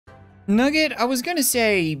Nugget, I was gonna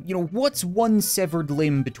say, what's one severed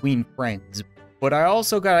limb between friends? But I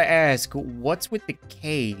also gotta ask, what's with the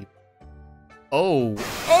cave? Oh,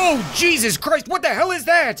 Jesus Christ, what the hell is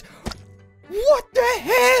that? What the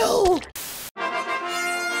hell?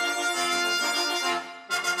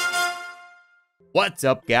 What's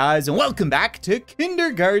up, guys, and welcome back to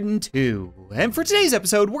Kindergarten 2. And for today's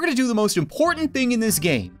episode, we're gonna do the most important thing in this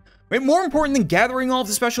game. Right? More important than gathering all of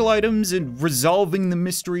the special items and resolving the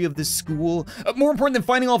mystery of this school. More important than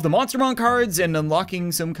finding all of the Monstermon cards and unlocking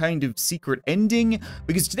some kind of secret ending.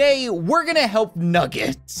 Because today, we're gonna help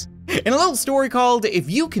Nugget in a little story called If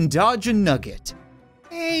You Can Dodge a Nugget.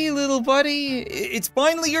 Hey, little buddy, it's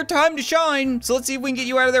finally your time to shine. So let's see if we can get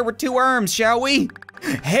you out of there with 2 arms, shall we?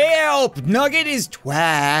 Help! Nugget is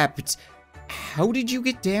trapped. How did you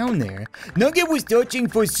get down there? Nugget was searching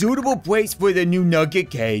for a suitable place for the new Nugget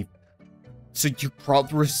Cave. So you crawled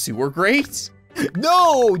through a sewer grate?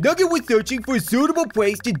 No! Nugget was searching for a suitable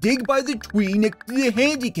place to dig by the tree next to the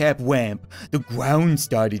handicap ramp. The ground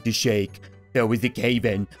started to shake. There was a cave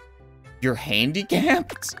in. You're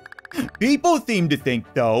handicapped? People seem to think,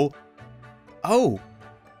 though. Oh.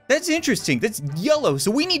 That's interesting. That's yellow,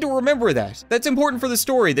 so we need to remember that. That's important for the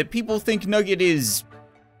story, that people think Nugget is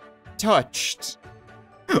touched.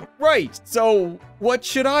 Right, so what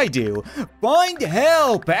should I do? Find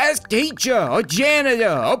help, ask teacher, a janitor,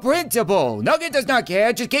 a principal. Nugget does not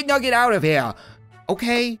care, just get Nugget out of here.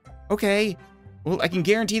 Okay. Well, I can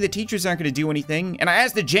guarantee the teachers aren't gonna do anything. And I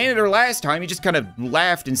asked the janitor last time, he just kind of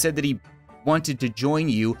laughed and said that he wanted to join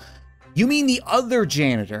you. You mean the other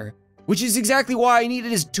janitor? Which is exactly why I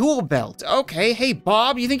needed his tool belt. Okay, hey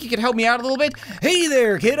Bob, you think you could help me out a little bit? Hey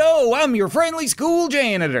there, kiddo, I'm your friendly school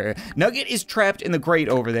janitor. Nugget is trapped in the grate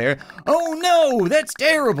over there. Oh no, that's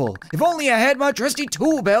terrible. If only I had my trusty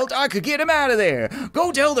tool belt, I could get him out of there.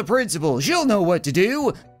 Go tell the principal, she'll know what to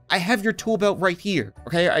do. I have your tool belt right here,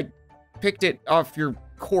 okay? I picked it off your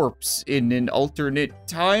corpse in an alternate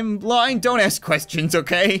timeline. Don't ask questions,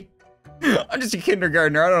 okay? I'm just a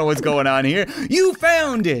kindergartner, I don't know what's going on here. You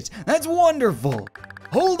found it! That's wonderful!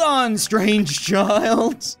 Hold on, strange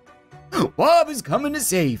child. Bob is coming to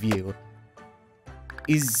save you.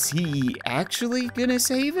 Is he actually gonna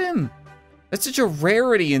save him? That's such a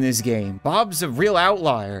rarity in this game. Bob's a real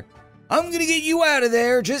outlier. I'm gonna get you out of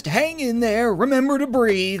there, just hang in there, remember to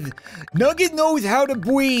breathe. Nugget knows how to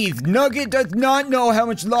breathe. Nugget does not know how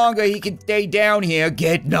much longer he can stay down here.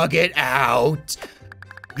 Get Nugget out.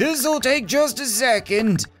 This'll take just a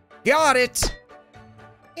second. Got it.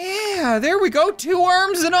 Yeah, there we go, 2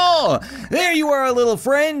 arms and all. There you are, little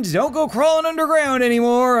friend. Don't go crawling underground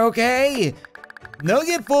anymore, okay?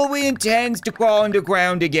 Nugget fully intends to crawl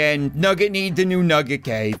underground again. Nugget needs a new Nugget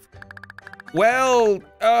Cave. Well,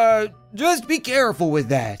 just be careful with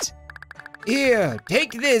that. Here,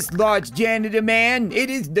 take this, large janitor man. It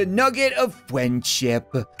is the Nugget of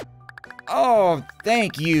Friendship. Oh,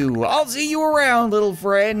 thank you. I'll see you around, little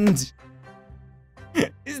friend.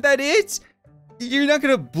 Is that it? You're not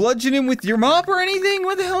gonna bludgeon him with your mop or anything?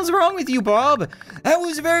 What the hell's wrong with you, Bob? That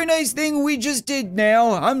was a very nice thing we just did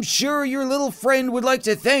now. I'm sure your little friend would like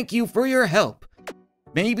to thank you for your help.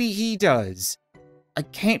 Maybe he does. I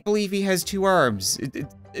can't believe he has 2 arms.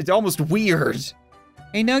 It's almost weird.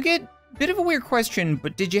 Hey, Nugget? Bit of a weird question,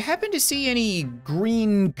 but did you happen to see any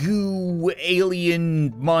green goo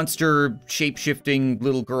alien monster shape-shifting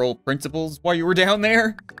little girl principals while you were down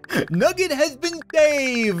there? Nugget has been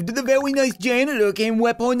saved! The very nice janitor came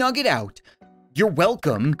wet poor Nugget out. You're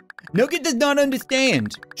welcome. Nugget does not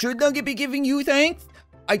understand. Should Nugget be giving you thanks?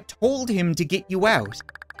 I told him to get you out.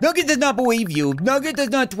 Nugget does not believe you. Nugget does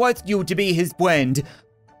not trust you to be his friend.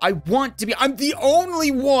 I'm the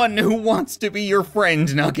only one who wants to be your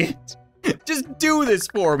friend, Nugget. Just do this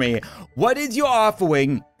for me. What is your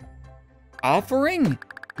offering? Offering?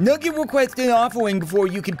 Nugget requests an offering before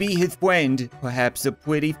you can be his friend. Perhaps a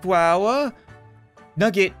pretty flower?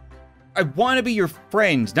 Nugget, I want to be your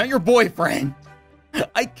friend, not your boyfriend.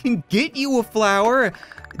 I can get you a flower.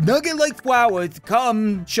 Nugget likes flowers.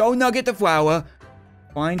 Come, show Nugget the flower.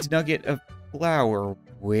 Find Nugget a flower.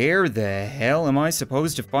 Where the hell am I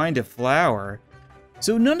supposed to find a flower?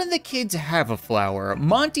 So none of the kids have a flower.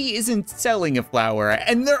 Monty isn't selling a flower,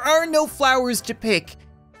 and there are no flowers to pick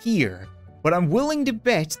here. But I'm willing to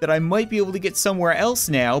bet that I might be able to get somewhere else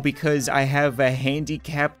now because I have a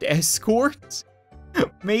handicapped escort.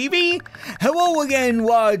 Maybe? Hello again,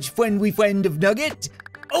 large friendly friend of Nugget.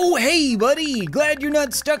 Oh, hey, buddy. Glad you're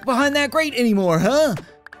not stuck behind that grate anymore, huh?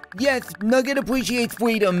 Yes, Nugget appreciates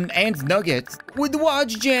freedom and Nuggets. Would the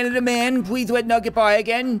large janitor man please let Nugget by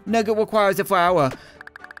again? Nugget requires a flower.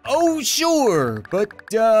 Oh, sure, but,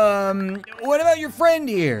 what about your friend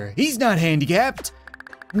here? He's not handicapped.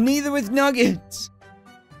 Neither is Nugget.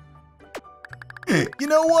 You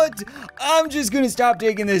know what? I'm just gonna stop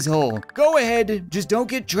digging this hole. Go ahead, just don't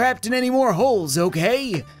get trapped in any more holes,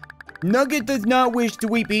 okay? Nugget does not wish to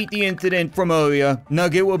repeat the incident from earlier.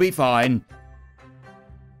 Nugget will be fine.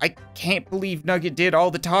 I can't believe Nugget did all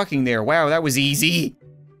the talking there. Wow, that was easy.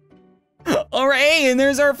 All right, and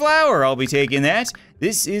there's our flower. I'll be taking that.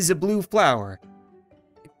 This is a blue flower.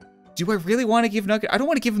 Do I really want to give Nugget? I don't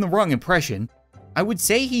want to give him the wrong impression. I would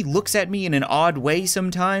say he looks at me in an odd way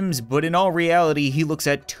sometimes, but in all reality, he looks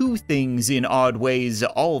at two things in odd ways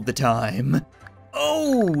all the time.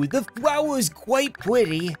 Oh, the flower's quite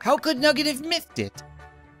pretty. How could Nugget have missed it?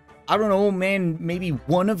 I don't know, man, maybe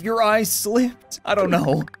one of your eyes slipped? I don't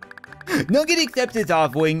know. Nugget accepts his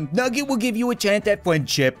offering. Nugget will give you a chance at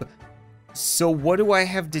friendship. So what do I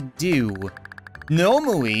have to do?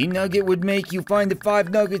 Normally, Nugget would make you find the 5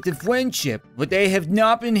 nuggets of friendship, but they have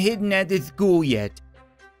not been hidden at this school yet.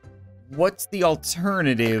 What's the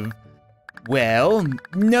alternative? Well,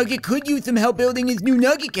 Nugget could use some help building his new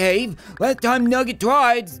Nugget Cave. Last time Nugget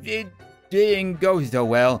tried, it didn't go so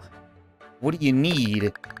well. What do you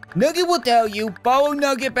need? Nugget will tell you. Follow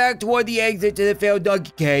Nugget back toward the exit to the failed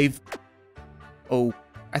Nugget Cave. Oh,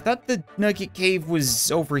 I thought the Nugget Cave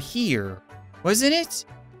was over here. Wasn't it?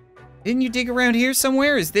 Didn't you dig around here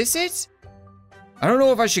somewhere? Is this it? I don't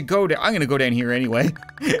know if I should go down. I'm gonna go down here anyway.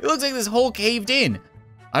 It looks like this hole caved in.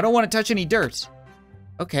 I don't want to touch any dirt.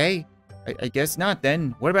 Okay, I guess not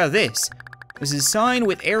then. What about this? There's a sign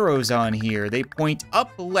with arrows on here. They point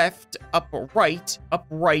up, left, up, right,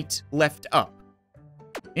 left, up.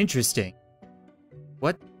 Interesting.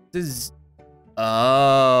 What does...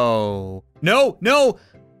 Oh. No, no!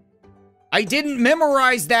 I didn't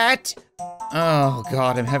memorize that! Oh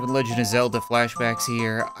god, I'm having Legend of Zelda flashbacks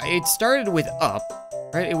here. It started with up,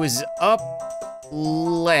 right? It was up,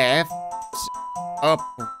 left, up,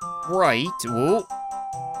 right. Whoa.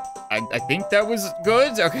 I think that was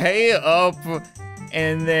good. Okay, up,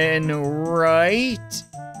 and then right.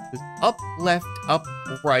 Up, left, up,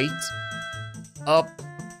 right. Up,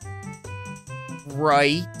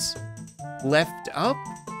 right, left, up.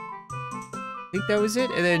 I think that was it.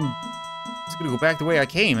 And then I'm just gonna go back the way I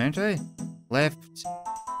came, aren't I? Left,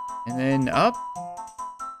 and then up,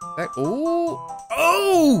 back.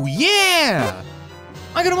 Oh, yeah!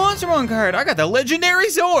 I got a Monstermon card. I got the legendary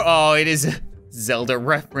sword. Oh, it is a Zelda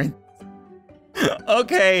reference.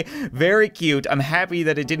 Okay, very cute. I'm happy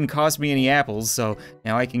that it didn't cost me any apples, so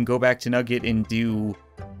now I can go back to Nugget and do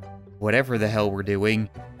whatever the hell we're doing.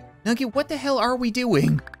 Nugget, what the hell are we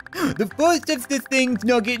doing? The first of the things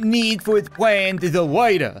Nugget needs for his plans is a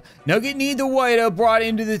lighter. Nugget needs a lighter brought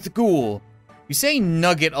into the school. You say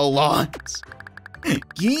Nugget a lot.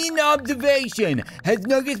 Keen observation. Has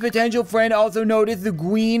Nugget's potential friend also noticed the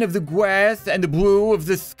green of the grass and the blue of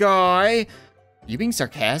the sky? Are you being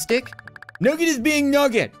sarcastic? Nugget is being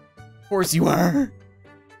Nugget. Of course you are.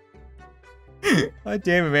 God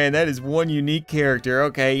damn it, man. That is one unique character.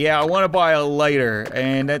 Okay, yeah, I want to buy a lighter,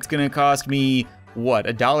 and that's gonna cost me, what,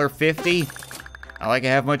 $1.50? Not like I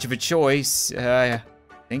have much of a choice. I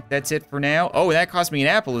think that's it for now. Oh, that cost me an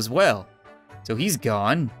apple as well. So he's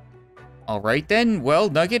gone. All right then, well,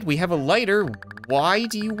 Nugget, we have a lighter. Why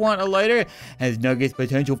do you want a lighter? Has Nugget's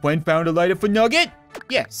potential friend found a lighter for Nugget?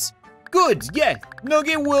 Yes. Good, yes.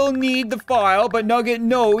 Nugget will need the file, but Nugget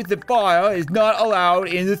knows the file is not allowed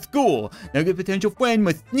in the school. Nugget's potential friend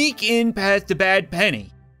must sneak in past the bad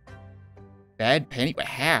penny. Bad penny? But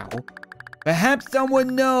how? Perhaps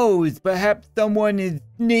someone knows. Perhaps someone is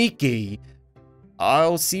sneaky.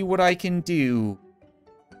 I'll see what I can do.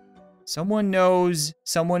 Someone knows,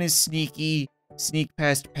 someone is sneaky, sneak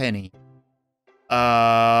past Penny.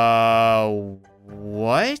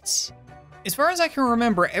 What? As far as I can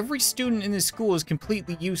remember, every student in this school is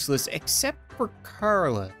completely useless except for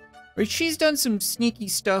Carla. Right? She's done some sneaky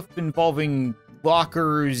stuff involving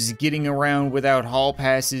lockers, getting around without hall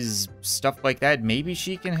passes, stuff like that. Maybe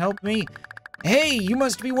she can help me? Hey, you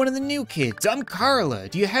must be one of the new kids. I'm Carla.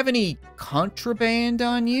 Do you have any contraband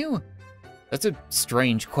on you? That's a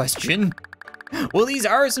strange question. Well, these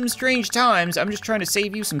are some strange times. I'm just trying to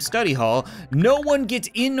save you some study hall. No one gets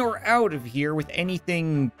in or out of here with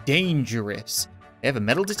anything dangerous. They have a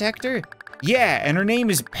metal detector? Yeah, and her name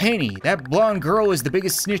is Penny. That blonde girl is the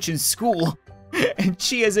biggest snitch in school. And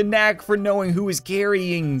she has a knack for knowing who is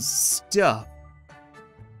carrying stuff.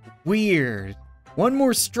 Weird. One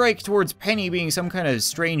more strike towards Penny being some kind of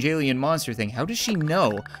strange alien monster thing. How does she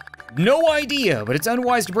know? No idea, but it's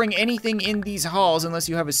unwise to bring anything in these halls unless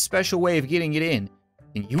you have a special way of getting it in.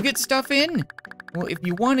 Can you get stuff in? Well, if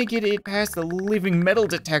you want to get it past the living metal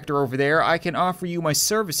detector over there, I can offer you my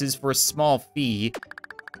services for a small fee.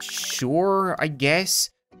 Sure, I guess.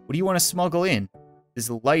 What do you want to smuggle in? This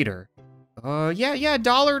lighter. Yeah,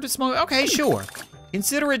 $1 to smuggle. Okay, sure.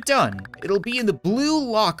 Consider it done. It'll be in the blue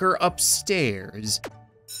locker upstairs.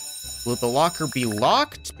 Will the locker be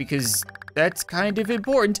locked? Because that's kind of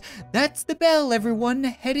important. That's the bell, everyone.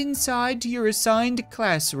 Head inside to your assigned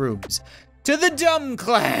classrooms. To the dumb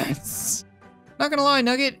class! Not gonna lie,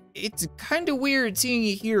 Nugget, it's kind of weird seeing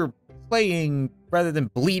you here playing rather than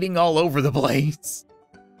bleeding all over the place.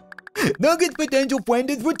 Nugget's potential friend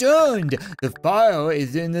is returned. The file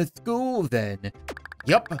is in the school then.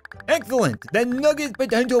 Yup, excellent. Then Nugget's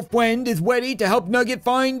potential friend is ready to help Nugget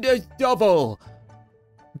find a shovel.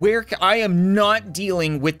 I am not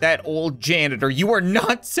dealing with that old janitor. You are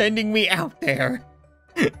not sending me out there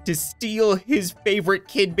to steal his favorite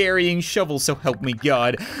kid-burying shovel, so help me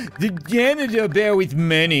God. The janitor buries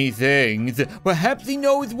many things. Perhaps he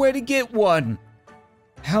knows where to get one.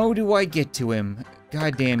 How do I get to him?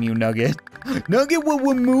 God damn you, Nugget. Nugget will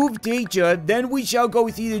remove teacher, then we shall go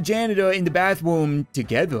see the janitor in the bathroom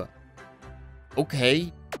together.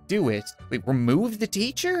 Okay, do it. Wait, remove the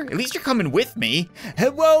teacher? At least you're coming with me.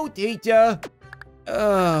 Hello, teacher.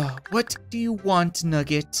 What do you want,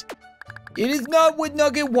 Nugget? It is not what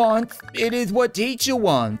Nugget wants. It is what teacher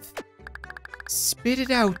wants. Spit it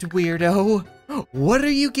out, weirdo. What are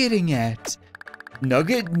you getting at?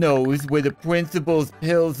 Nugget knows where the principal's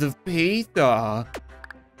pills of peace are.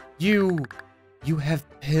 You have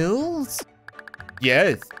pills?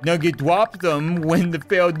 Yes, Nugget dropped them when the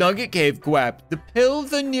failed Nugget Cave collapsed. The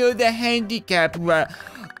pills are near the handicap ramp.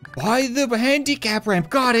 By the handicap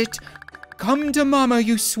ramp, got it. Come to mama,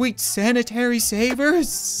 you sweet sanitary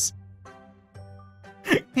savers.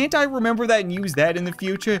 Can't I remember that and use that in the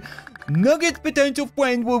future? Nugget's potential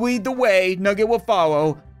friend will lead the way. Nugget will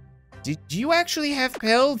follow. Did you actually have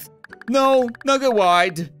pills? No, Nugget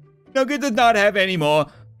lied. Nugget does not have any more.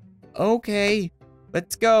 Okay,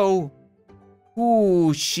 let's go.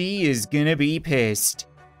 Ooh, she is gonna be pissed.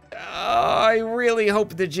 I really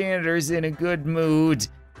hope the janitor's in a good mood.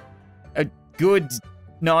 A good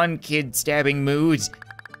non-kid stabbing mood.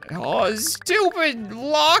 Oh, stupid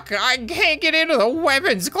lock! I can't get into the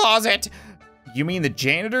weapons closet! You mean the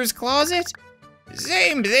janitor's closet?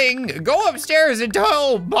 Same thing. Go upstairs and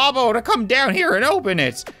tell Bobo to come down here and open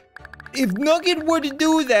it. If Nugget were to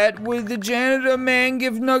do that, would the janitor man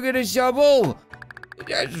give Nugget a shovel?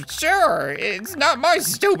 Sure, it's not my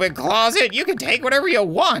stupid closet. You can take whatever you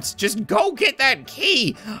want. Just go get that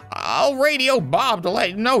key. I'll radio Bob to let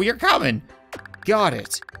him know you're coming. Got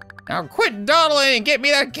it. Now quit dawdling and get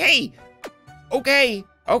me that key. Okay,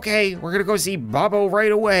 we're gonna go see Bobo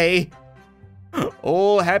right away.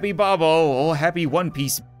 Oh, happy Bobo. Oh, happy One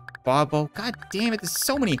Piece Bobo. God damn it, there's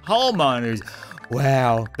so many hall monitors.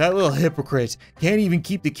 Wow, that little hypocrite can't even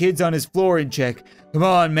keep the kids on his floor in check. Come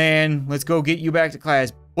on, man, let's go get you back to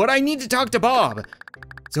class. But I need to talk to Bob.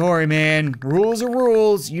 Sorry, man, rules are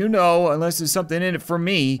rules, you know, unless there's something in it for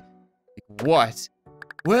me. What?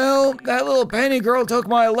 Well, that little penny girl took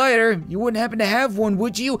my lighter. You wouldn't happen to have one,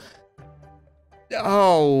 would you?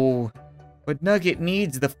 Oh, but Nugget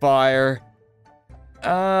needs the fire.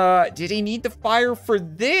 Did he need the fire for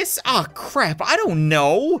this? Ah, crap, I don't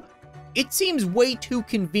know. It seems way too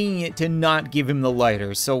convenient to not give him the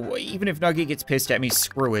lighter, so even if Nugget gets pissed at me,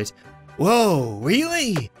 screw it. Whoa,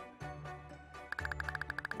 really?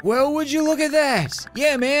 Well, would you look at that?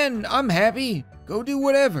 Yeah, man, I'm happy. Go do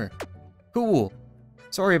whatever. Cool.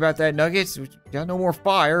 Sorry about that, Nuggets. We got no more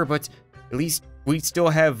fire, but at least we still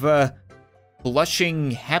have,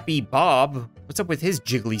 blushing, happy Bob. What's up with his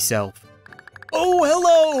jiggly self? Oh,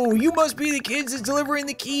 hello! You must be the kids that's delivering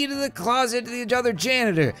the key to the closet to the other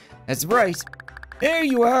janitor. That's right. There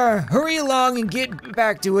you are. Hurry along and get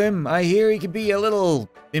back to him. I hear he can be a little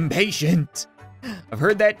impatient. I've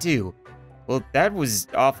heard that too. Well, that was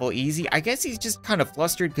awful easy. I guess he's just kind of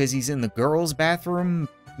flustered because he's in the girls' bathroom.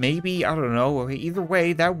 Maybe, I don't know. Either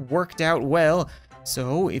way, that worked out well.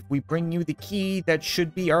 So, if we bring you the key, that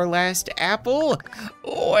should be our last apple.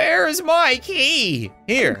 Where's my key?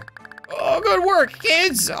 Here. Oh, good work,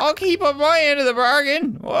 kids. I'll keep up my end of the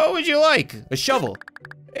bargain. What would you like? A shovel.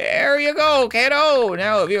 There you go, kiddo.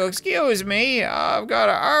 Now, if you'll excuse me, I've got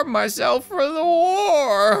to arm myself for the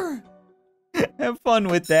war. Have fun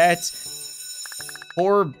with that.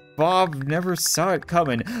 Poor Bob never saw it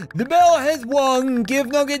coming. The bell has rung. Give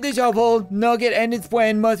Nugget the shovel. Nugget and his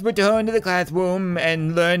friend must return to the classroom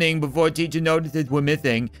and learning before teacher notices we're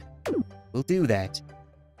missing. We'll do that.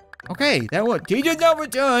 Okay, that one. Teacher's not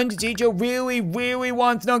returned. Teacher really, really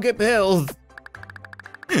wants Nugget pills.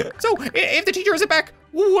 So, if the teacher isn't back,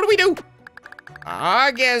 what do we do?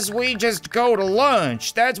 I guess we just go to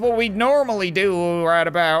lunch. That's what we normally do right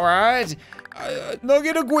about, right?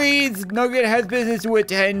 Nugget agrees. Nugget has business to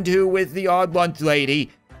attend to with the odd lunch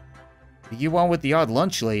lady. You want with the odd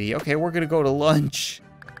lunch lady? Okay, we're gonna go to lunch.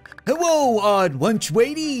 Hello, odd lunch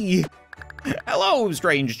lady. Hello,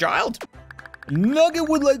 strange child. Nugget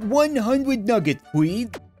would like 100 nuggets, please.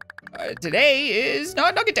 Today is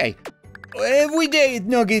not Nugget Day. Every day is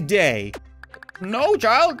Nugget Day. No,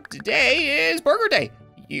 child, today is Burger Day.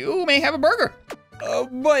 You may have a burger.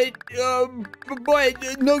 But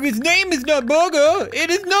Nugget's name is not Burger, it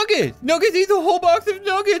is Nugget. Nugget eats a whole box of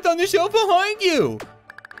nuggets on the shelf behind you.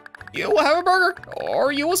 You will have a burger,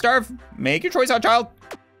 or you will starve. Make your choice, hot child.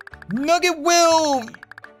 Nugget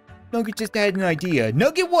just had an idea.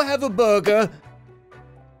 Nugget will have a burger.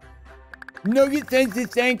 Nugget sends his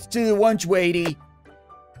thanks to the lunch lady.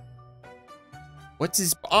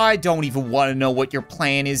 I don't even want to know what your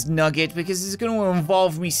plan is, Nugget, because it's going to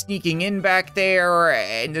involve me sneaking in back there,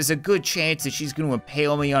 and there's a good chance that she's going to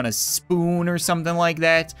impale me on a spoon or something like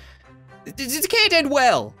that. It can't end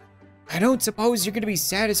well. I don't suppose you're going to be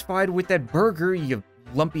satisfied with that burger, you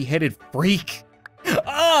lumpy-headed freak.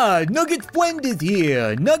 Ah, Nugget's friend is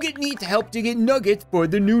here. Nugget needs help to get nuggets for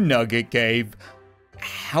the new Nugget Cave.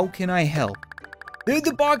 How can I help? There's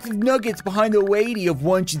a box of nuggets behind the lady of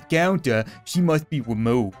lunch's counter. She must be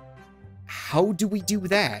removed. How do we do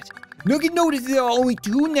that? Nugget noticed there are only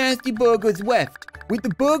 2 nasty burgers left. With the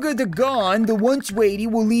burgers are gone, the lunch lady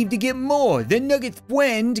will leave to get more. Then Nugget's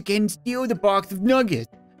friend can steal the box of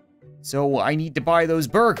nuggets. So I need to buy those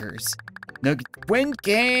burgers. Nugget's friend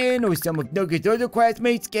can, or some of Nugget's other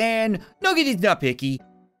classmates can. Nugget is not picky.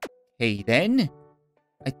 Hey then,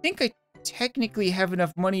 I think I technically have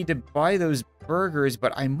enough money to buy those burgers,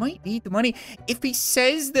 but I might need the money. If he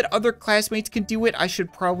says that other classmates can do it, I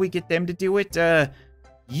should probably get them to do it.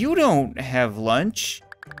 You don't have lunch.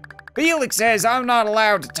 Felix says I'm not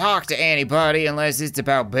allowed to talk to anybody unless it's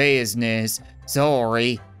about business.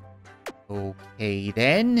 Sorry. Okay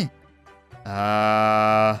then.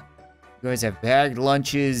 You guys have bagged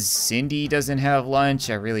lunches. Cindy doesn't have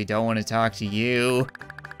lunch. I really don't want to talk to you.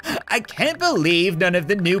 I can't believe none of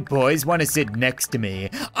the new boys want to sit next to me.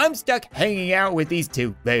 I'm stuck hanging out with these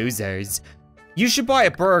 2 losers. You should buy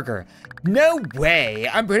a burger. No way,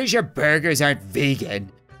 I'm pretty sure burgers aren't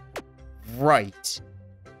vegan. Right.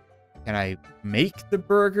 Can I make the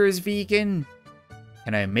burgers vegan?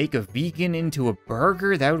 Can I make a vegan into a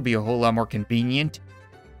burger? That would be a whole lot more convenient.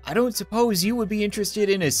 I don't suppose you would be interested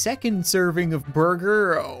in a second serving of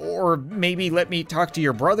burger, or maybe let me talk to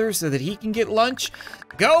your brother so that he can get lunch?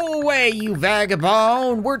 Go away, you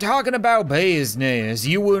vagabond! We're talking about business.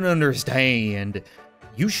 You wouldn't understand.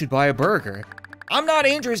 You should buy a burger. I'm not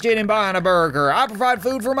interested in buying a burger. I provide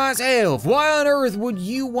food for myself. Why on earth would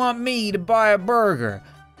you want me to buy a burger?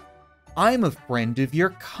 I'm a friend of your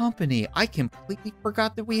company. I completely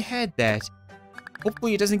forgot that we had that.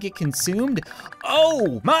 Hopefully it doesn't get consumed.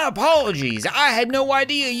 Oh, my apologies. I had no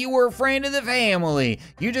idea you were a friend of the family.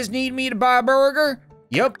 You just need me to buy a burger?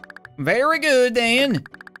 Yup. Very good then.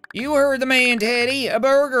 You heard the man, Teddy. A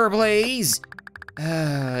burger, please.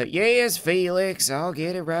 Yes, Felix. I'll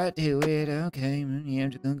get it right to it. Okay,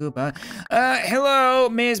 I'm just gonna go by. Hello,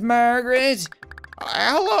 Miss Margaret.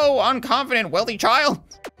 Hello, unconfident, wealthy child.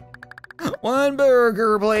 1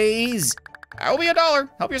 burger, please. That'll be $1.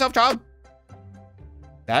 Help yourself, child.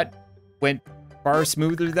 That went far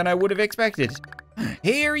smoother than I would have expected.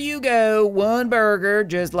 Here you go, 1 burger,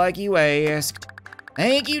 just like you asked.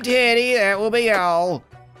 Thank you, Teddy, that will be all.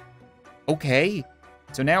 Okay,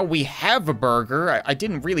 so now we have a burger. I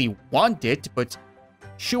didn't really want it, but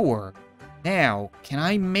sure. Now, can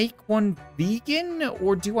I make one vegan,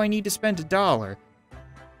 or do I need to spend $1?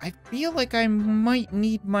 I feel like I might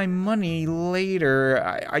need my money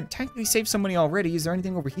later. I technically saved some money already. Is there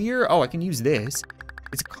anything over here? Oh, I can use this.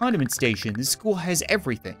 It's a condiment station. This school has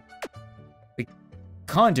everything. Like,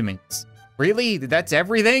 condiments. Really? That's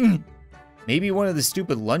everything? Maybe one of the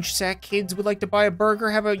stupid lunch sack kids would like to buy a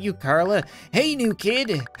burger. How about you, Carla? Hey, new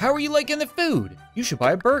kid. How are you liking the food? You should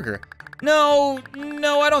buy a burger. No,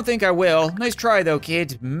 I don't think I will. Nice try, though,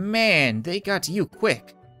 kid. Man, they got to you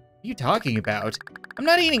quick. What are you talking about? I'm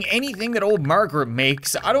not eating anything that old Margaret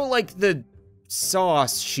makes. I don't like the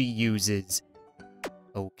sauce she uses.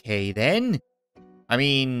 Okay, then. I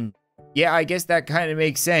mean, yeah, I guess that kind of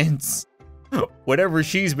makes sense. Whatever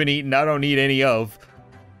she's been eating, I don't need any of.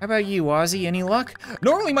 How about you, Ozzy? Any luck?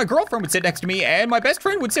 Normally my girlfriend would sit next to me and my best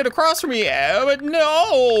friend would sit across from me, but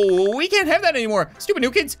no, we can't have that anymore. Stupid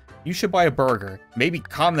new kids. You should buy a burger. Maybe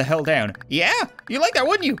calm the hell down. Yeah, you'd like that,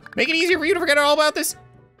 wouldn't you? Make it easier for you to forget all about this.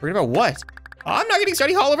 Worried about what? I'm not getting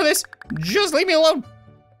study hall over this. Just leave me alone.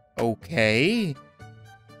 Okay.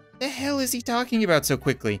 The hell is he talking about so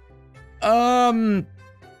quickly?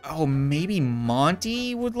 Oh, maybe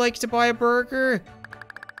Monty would like to buy a burger?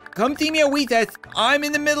 Come see me at Weetheth. I'm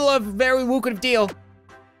in the middle of a very lucrative deal.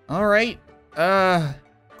 All right.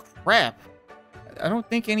 Crap. I don't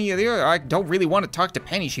think any of the other, I don't really want to talk to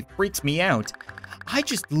Penny. She freaks me out. I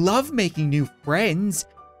just love making new friends.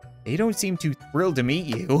 They don't seem too thrilled to meet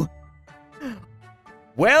you.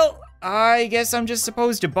 Well, I guess I'm just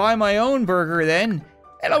supposed to buy my own burger then.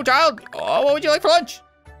 Hello, child. Oh, what would you like for lunch?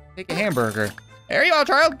 Take a hamburger. There you are,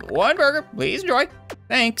 child. One burger. Please enjoy.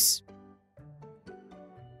 Thanks.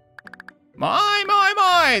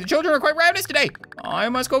 My. The children are quite ravenous today. I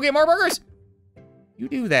must go get more burgers. You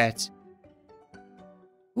do that.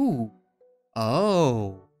 Ooh.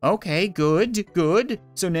 Oh. Okay, good.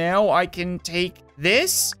 So now I can take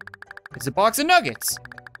this. It's a box of nuggets.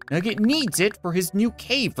 Nugget needs it for his new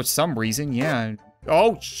cave for some reason, yeah.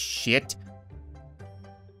 Oh, shit.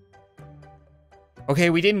 Okay,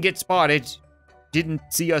 we didn't get spotted. Didn't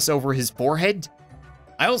see us over his forehead.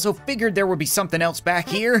 I also figured there would be something else back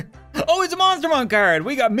here. Oh, it's a Monstermon card.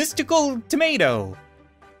 We got Mystical Tomato.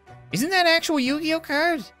 Isn't that an actual Yu-Gi-Oh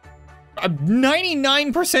card? I'm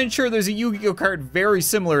 99% sure there's a Yu-Gi-Oh card very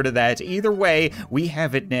similar to that. Either way, we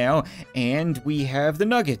have it now, and we have the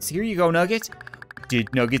nuggets. Here you go, Nugget.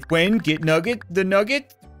 Did Nugget win? Get Nugget, the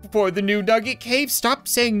Nugget for the new Nugget Cave? Stop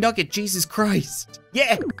saying Nugget, Jesus Christ.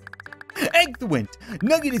 Yeah. Excellent.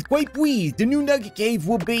 Nugget is quite pleased. The new Nugget Cave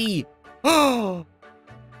will be... Oh.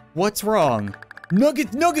 What's wrong?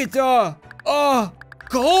 Nuggets,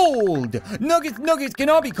 cold! Nuggets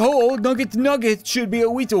cannot be cold. Nuggets should be a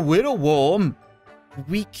little warm.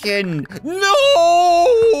 We can...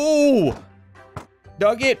 No!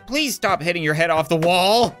 Nugget, please stop hitting your head off the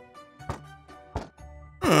wall.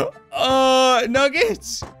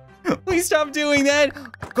 Nuggets, please stop doing that.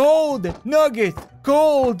 Cold Nugget.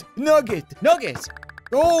 Cold is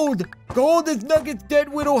Nugget's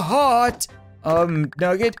dead little heart.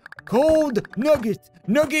 Nugget, cold Nugget.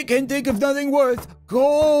 Nugget can think of nothing worse.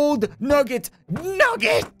 Cold Nugget.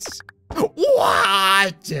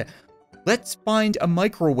 What? Let's find a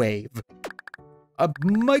microwave.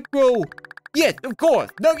 Yes, of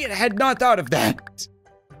course. Nugget had not thought of that.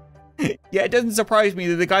 Yeah, it doesn't surprise me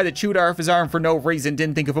that the guy that chewed off his arm for no reason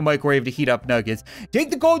didn't think of a microwave to heat up nuggets. Take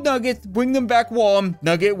the cold nuggets, bring them back warm.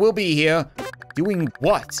 Nugget will be here. Doing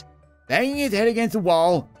what? Banging his head against the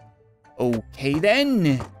wall. Okay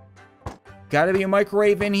then. Gotta be a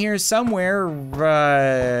microwave in here somewhere.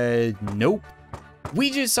 Nope. We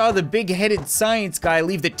just saw the big-headed science guy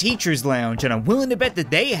leave the teacher's lounge, and I'm willing to bet that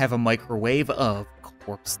they have a microwave. Of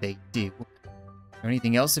course they do. Is there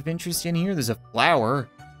anything else of interest in here? There's a flower.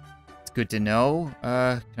 It's good to know.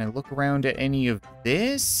 Can I look around at any of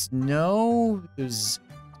this? No. There's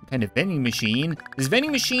some kind of vending machine. This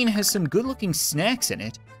vending machine has some good-looking snacks in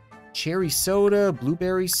it. Cherry soda,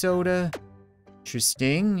 blueberry soda.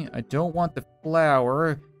 Interesting. I don't want the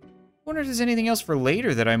flower. I wonder if there's anything else for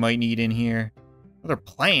later that I might need in here. Another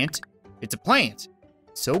plant? It's a plant.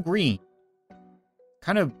 So green.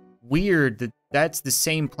 Kind of weird that that's the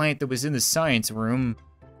same plant that was in the science room.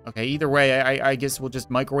 Okay, either way, I guess we'll just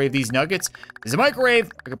microwave these nuggets. There's a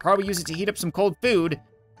microwave. I could probably use it to heat up some cold food.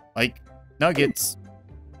 Like, nuggets.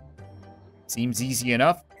 Seems easy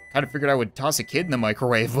enough. Kind of figured I would toss a kid in the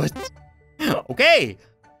microwave, but... Okay.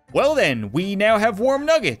 Well then, we now have warm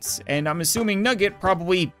nuggets. And I'm assuming Nugget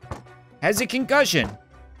probably has a concussion.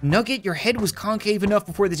 Nugget, your head was concave enough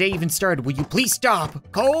before the day even started. Will you please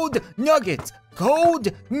stop? Cold nuggets. Cold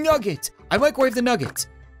nuggets. I microwave the nuggets.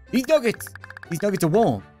 These nuggets are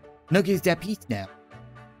warm. Nugget is at peace now.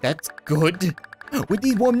 That's good. With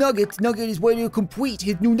these warm nuggets, Nugget is ready to complete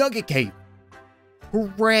his new Nugget Cave.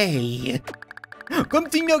 Hooray. Come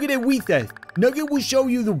see Nugget at Weetheth. Nugget will show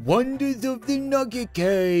you the wonders of the Nugget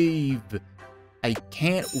Cave. I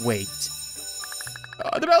can't wait.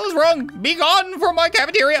 The bell is rung. Be gone from my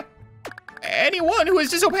cafeteria. Anyone who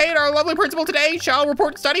has disobeyed our lovely principal today shall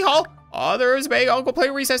report to study hall. Others may all go play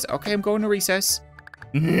recess. Okay, I'm going to recess.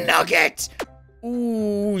 Nugget!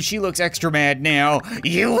 Ooh, she looks extra mad now.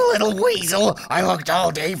 You little weasel! I looked all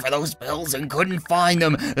day for those pills and couldn't find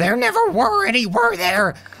them. There never were any, were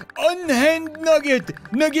there? Unhand Nugget!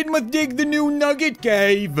 Nugget must dig the new Nugget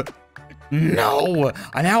Cave! No!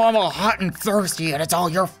 Now I'm all hot and thirsty and it's all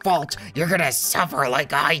your fault. You're gonna suffer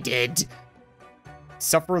like I did.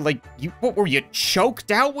 Suffer like you? What, were you choked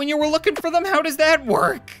out when you were looking for them? How does that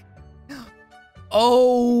work?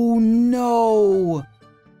 Oh no!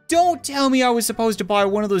 don't tell me I was supposed to buy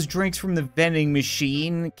one of those drinks from the vending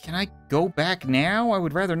machine. Can I go back now? I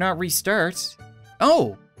would rather not restart.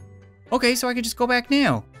 Oh, okay, so I can just go back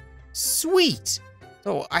now. Sweet.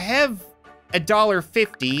 So I have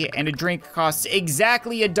 $1.50 and a drink costs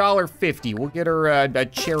exactly $1.50. We'll get her a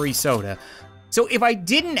cherry soda. So if I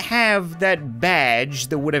didn't have that badge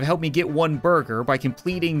that would have helped me get one burger by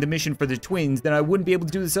completing the mission for the twins, then I wouldn't be able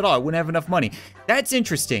to do this at all. I wouldn't have enough money. That's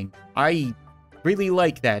interesting. I really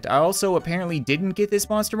like that. I also apparently didn't get this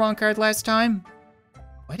Monster Mon card last time.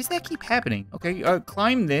 Why does that keep happening? Okay,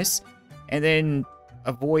 climb this and then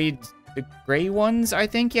avoid the gray ones, I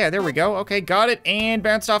think. Yeah, there we go. Okay, got it, and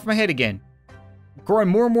bounced off my head again. Growing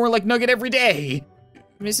more and more like Nugget every day.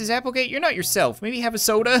 Mrs. Applegate, you're not yourself. Maybe have a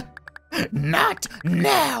soda? Not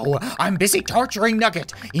now! I'm busy torturing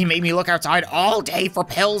Nugget. He made me look outside all day for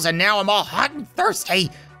pills, and now I'm all hot and thirsty.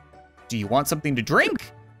 Do you want something to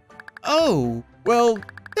drink? Oh, well,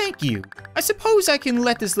 thank you. I suppose I can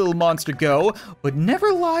let this little monster go, but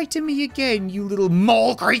never lie to me again, you little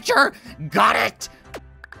Mole creature! Got it!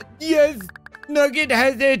 Yes, Nugget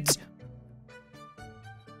has it!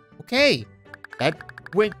 Okay, that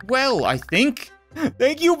went well, I think.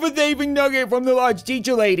 Thank you for saving Nugget from the large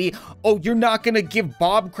teacher lady. Oh, you're not gonna give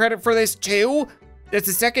Bob credit for this too? That's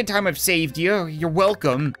the second time I've saved you. You're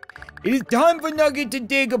welcome. It is time for Nugget to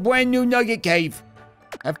dig a brand new Nugget Cave.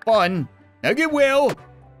 Have fun. Nugget will.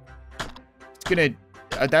 It's gonna,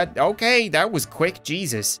 okay, that was quick,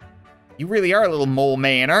 Jesus. You really are a little mole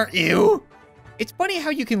man, aren't you? It's funny how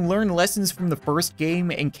you can learn lessons from the first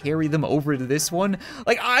game and carry them over to this one.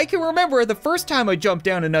 Like, I can remember the first time I jumped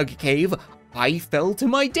down a Nugget Cave, I fell to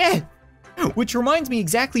my death. Which reminds me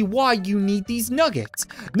exactly why you need these nuggets.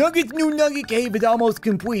 Nugget's new Nugget Cave is almost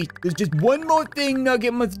complete. There's just one more thing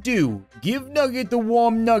Nugget must do. Give Nugget the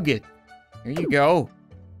warm nugget. There you go.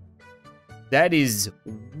 That is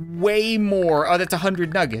way more. Oh, that's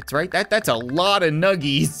 100 nuggets, right? That's a lot of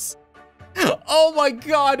nuggies. Oh my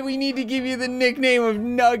God, we need to give you the nickname of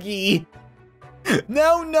Nuggy.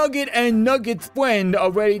 Now Nugget and Nugget's friend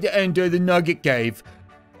are ready to enter the Nugget Cave.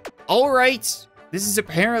 All right, this is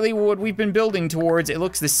apparently what we've been building towards. It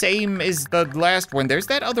looks the same as the last one. There's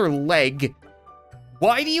that other leg.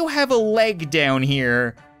 Why do you have a leg down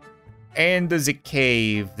here? And there's a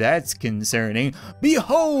cave. That's concerning.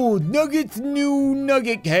 Behold, Nugget's new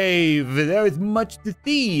Nugget Cave. There is much to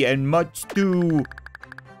see and much to...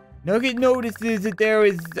 Nugget notices that there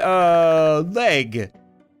is a leg.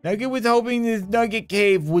 Nugget was hoping this Nugget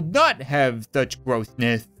Cave would not have such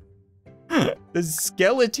grossness. There's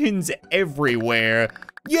skeletons everywhere.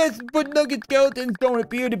 Yes, but Nugget skeletons don't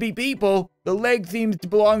appear to be people. The leg seems to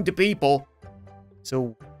belong to people.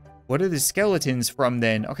 So, what are the skeletons from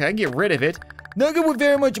then? Okay, I can get rid of it. Nugget would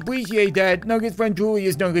very much appreciate that. Nugget's friend truly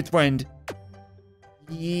is Nugget's friend.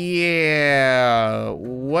 Yeah,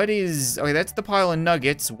 what is... Okay, that's the pile of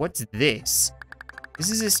nuggets. What's this?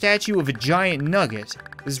 This is a statue of a giant nugget.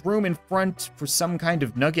 There's room in front for some kind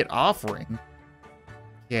of nugget offering.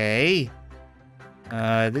 Okay.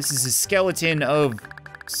 This is a skeleton of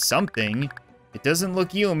something. It doesn't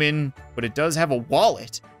look human, but it does have a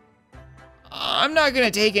wallet. I'm not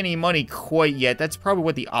gonna take any money quite yet. That's probably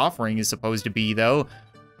what the offering is supposed to be, though.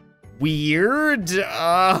 Weird.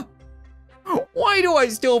 Why do I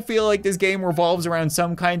still feel like this game revolves around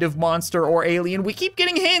some kind of monster or alien? We keep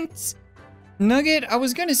getting hints. Nugget, I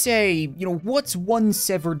was gonna say, you know, what's one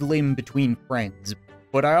severed limb between friends?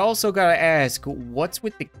 But I also gotta ask, what's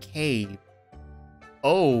with the cave?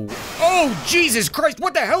 Oh, Jesus Christ,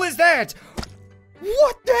 what the hell is that?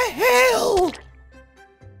 What the hell?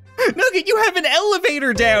 Nugget, you have an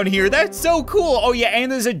elevator down here. That's so cool. Oh yeah,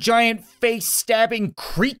 and there's a giant face-stabbing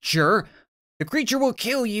creature. The creature will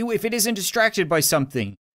kill you if it isn't distracted by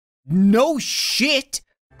something. No shit.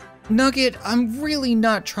 Nugget, I'm really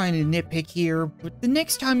not trying to nitpick here, but the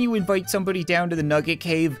next time you invite somebody down to the Nugget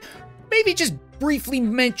Cave, maybe just briefly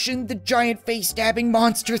mention the giant face-stabbing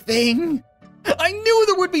monster thing. I knew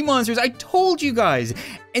there would be monsters, I told you guys.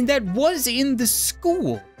 And that was in the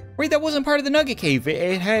school, right? That wasn't part of the Nugget Cave.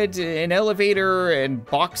 It had an elevator and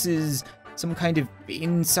boxes, some kind of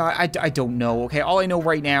inside, I don't know, okay? All I know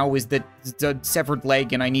right now is that it's a severed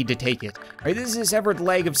leg and I need to take it. All right, this is a severed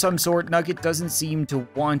leg of some sort. Nugget doesn't seem to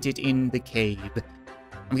want it in the cave.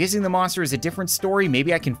 I'm guessing the monster is a different story.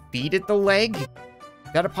 Maybe I can feed it the leg? Is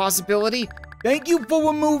that a possibility? Thank you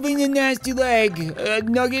for removing the nasty leg.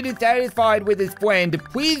 Nugget is satisfied with his friend.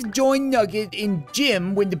 Please join Nugget in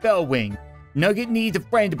gym when the bell rings. Nugget needs a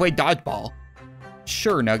friend to play dodgeball.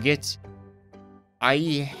 Sure, Nugget.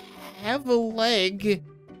 I have a leg.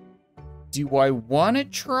 Do I want to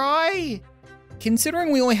try?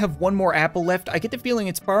 considering we only have one more apple left, I get the feeling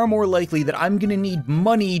it's far more likely that I'm gonna need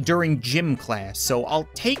money during gym class. So I'll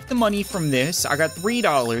take the money from this. I got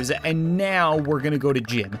 $3, and now we're gonna go to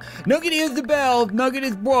gym. Nugget, here's the bell. Nugget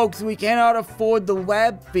is broke, so we cannot afford the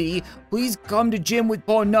lab fee. Please come to gym with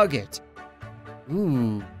poor Nugget.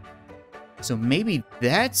 Ooh. So maybe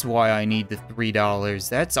that's why I need the $3.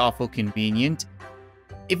 That's awful convenient.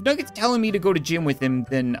 If Nugget's telling me to go to gym with him,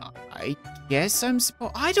 then I guess I'm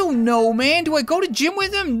supposed... I don't know, man. Do I go to gym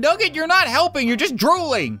with him? Nugget, you're not helping. You're just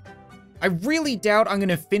drooling. I really doubt I'm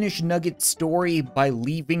gonna finish Nugget's story by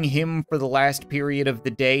leaving him for the last period of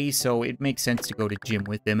the day, so it makes sense to go to gym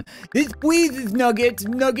with him. This pleases Nugget.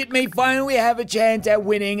 Nugget may finally have a chance at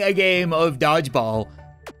winning a game of dodgeball.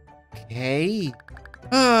 Okay.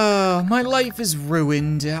 My life is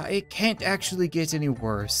ruined. It can't actually get any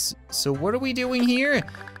worse. So what are we doing here?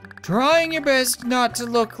 Trying your best not to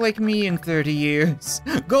look like me in 30 years.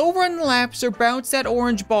 Go run laps or bounce that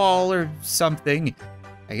orange ball or something.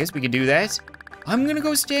 I guess we can do that. I'm gonna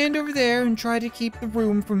go stand over there and try to keep the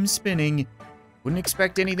room from spinning. Wouldn't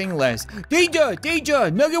expect anything less.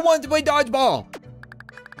 Teacher! Nugget wants to play dodgeball!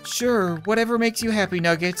 Sure, whatever makes you happy,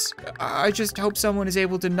 Nuggets. I just hope someone is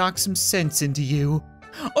able to knock some sense into you.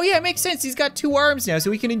 Oh yeah, it makes sense. He's got 2 arms now,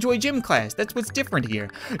 so he can enjoy gym class. That's what's different here.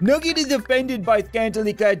 Nugget is offended by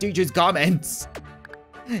scantily clad teacher's comments.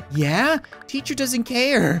 Yeah? Teacher doesn't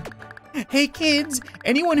care. Hey kids,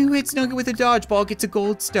 anyone who hits Nugget with a dodgeball gets a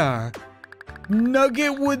gold star.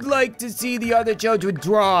 Nugget would like to see the other children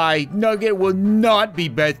try. Nugget will not be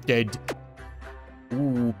bested.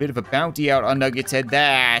 Ooh, bit of a bounty out on Nugget's head.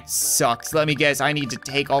 That sucks. Let me guess, I need to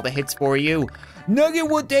take all the hits for you. Nugget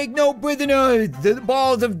will take no prisoners. The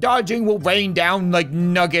balls of dodging will rain down like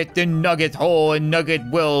Nugget in Nugget's hole, and Nugget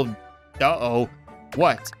will... Uh-oh.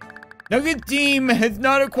 What? Nugget's team has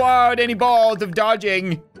not acquired any balls of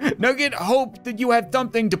dodging. Nugget hopes that you have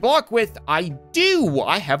something to block with. I do.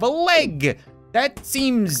 I have a leg. That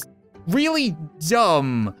seems really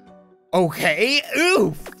dumb. Okay,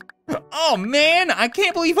 oof. Oh man, I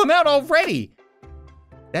can't believe I'm out already.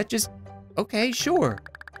 That just... Okay, sure.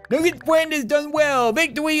 Nugget's friend has done well.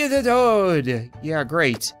 Victory is assured. Yeah,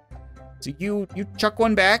 great. So you chuck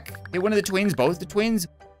one back. Hit one of the twins, both the twins.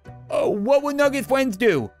 What will Nugget's friends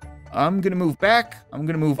do? I'm gonna move back. I'm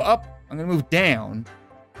gonna move up. I'm gonna move down.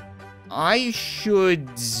 I should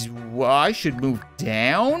move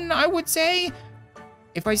down, I would say.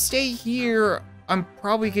 If I stay here, I'm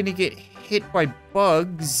probably gonna get hit by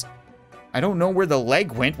bugs. I don't know where the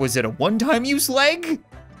leg went. Was it a one-time use leg?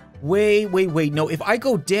 Wait, no, if I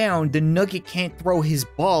go down, the Nugget can't throw his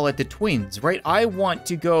ball at the twins, right? I want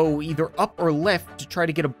to go either up or left to try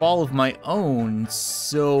to get a ball of my own,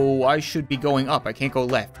 so I should be going up. I can't go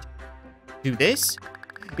left. Do this?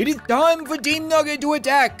 It is time for Team Nugget to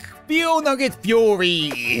attack! Feel Nugget's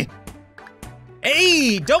fury!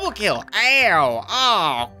 Hey, double kill! Ow!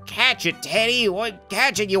 Oh, catch it, Teddy! What?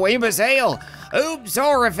 Catch it, you imbecile! Oops,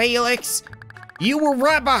 sorry, Felix! You were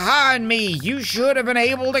right behind me. You should have been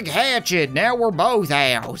able to catch it. Now we're both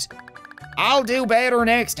out. I'll do better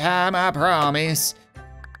next time, I promise.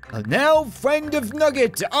 Now, friend of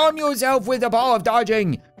Nugget, arm yourself with a ball of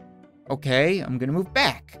dodging. Okay, I'm gonna move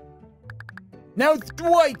back. Now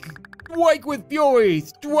strike! Strike with fury!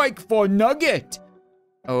 Strike for Nugget!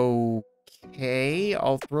 Okay,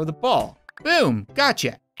 I'll throw the ball. Boom,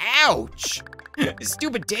 gotcha. Ouch! This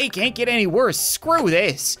stupid day can't get any worse. Screw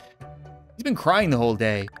this. He's been crying the whole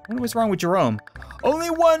day. I wonder what's wrong with Jerome. Only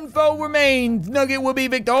one foe remains. Nugget will be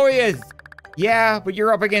victorious. Yeah, but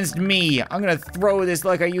you're up against me. I'm gonna throw this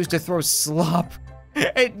like I used to throw slop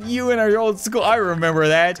at you in our old school. I remember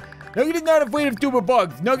that. Nugget is not afraid of stupid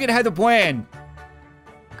bugs. Nugget has a plan.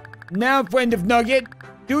 Now, friend of Nugget,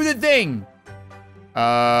 do the thing.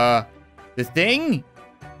 The thing?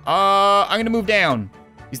 I'm gonna move down.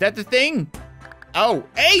 Is that the thing? Oh,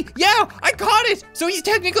 hey, yeah, I caught it! So he's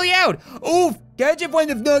technically out. Oof, catch it,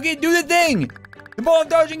 friend of Nugget, do the thing! The ball of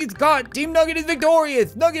dodging is caught. Team Nugget is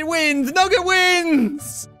victorious. Nugget wins, Nugget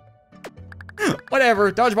wins!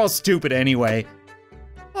 Whatever, dodgeball's stupid anyway.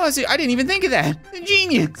 Oh, see, I didn't even think of that.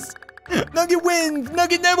 Genius! Nugget wins,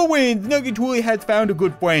 Nugget never wins. Nugget truly has found a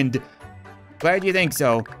good friend. Glad you think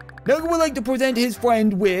so. Nugget would like to present his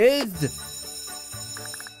friend with...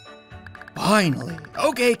 Finally.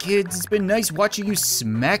 Okay, kids, it's been nice watching you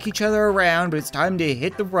smack each other around, but it's time to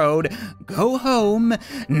hit the road. Go home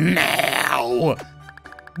now.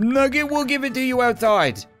 Nugget will give it to you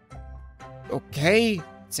outside. Okay,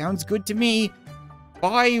 sounds good to me.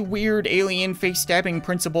 Bye, weird alien face-stabbing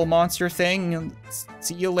principal monster thing.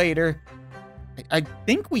 See you later. I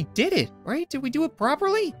think we did it, right? Did we do it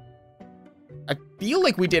properly? I feel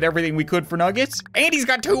like we did everything we could for Nugget. And he's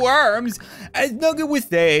got 2 arms. As Nugget was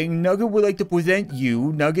saying, Nugget would like to present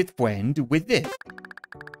you, Nugget's friend, with this.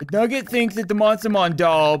 Nugget thinks that the Monstermon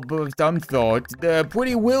doll of some sort, the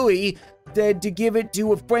Pretty Willy, said to give it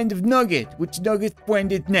to a friend of Nugget, which Nugget's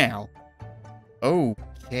friend is now.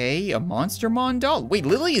 Okay, a Monstermon doll. Wait,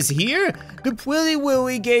 Lily is here? The Pretty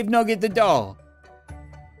Willy gave Nugget the doll.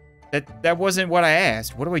 That wasn't what I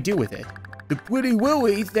asked. What do I do with it? The Pretty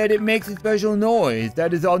Willy said it makes a special noise.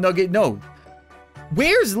 That is all Nugget knows.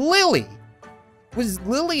 Where's Lily? Was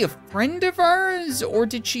Lily a friend of ours, or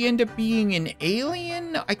did she end up being an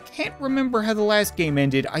alien? I can't remember how the last game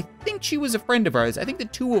ended. I think she was a friend of ours. I think the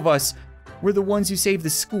 2 of us were the ones who saved the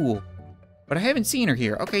school. But I haven't seen her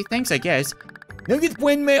here. Okay, thanks, I guess. Nugget's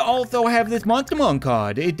friend may also have this Monstermon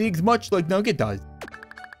card. It digs much like Nugget does.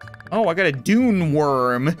 Oh, I got a Dune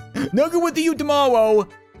worm. Nugget with you tomorrow.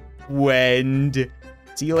 Friend.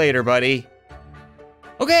 See you later, buddy.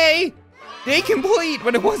 Okay. Day complete,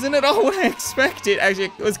 but it wasn't at all what I expected. Actually,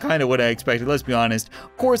 it was kind of what I expected, let's be honest.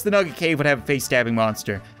 Of course, the Nugget Cave would have a face-stabbing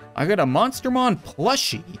monster. I got a Monstermon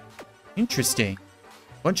plushie. Interesting.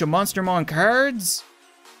 Bunch of Monstermon cards.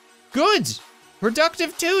 Good.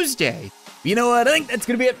 Productive Tuesday. You know what, I think that's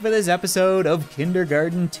gonna be it for this episode of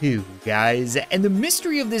Kindergarten 2, guys. And the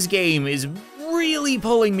mystery of this game is really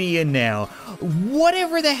pulling me in now.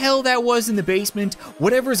 Whatever the hell that was in the basement,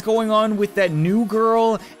 whatever's going on with that new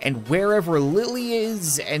girl, and wherever Lily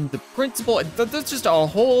is, and the principal, there's just a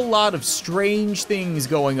whole lot of strange things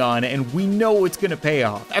going on, and we know it's gonna pay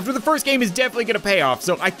off. After the first game is definitely gonna pay off,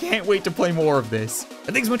 so I can't wait to play more of this.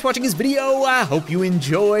 And thanks so much for watching this video. I hope you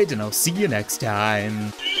enjoyed, and I'll see you next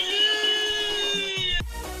time.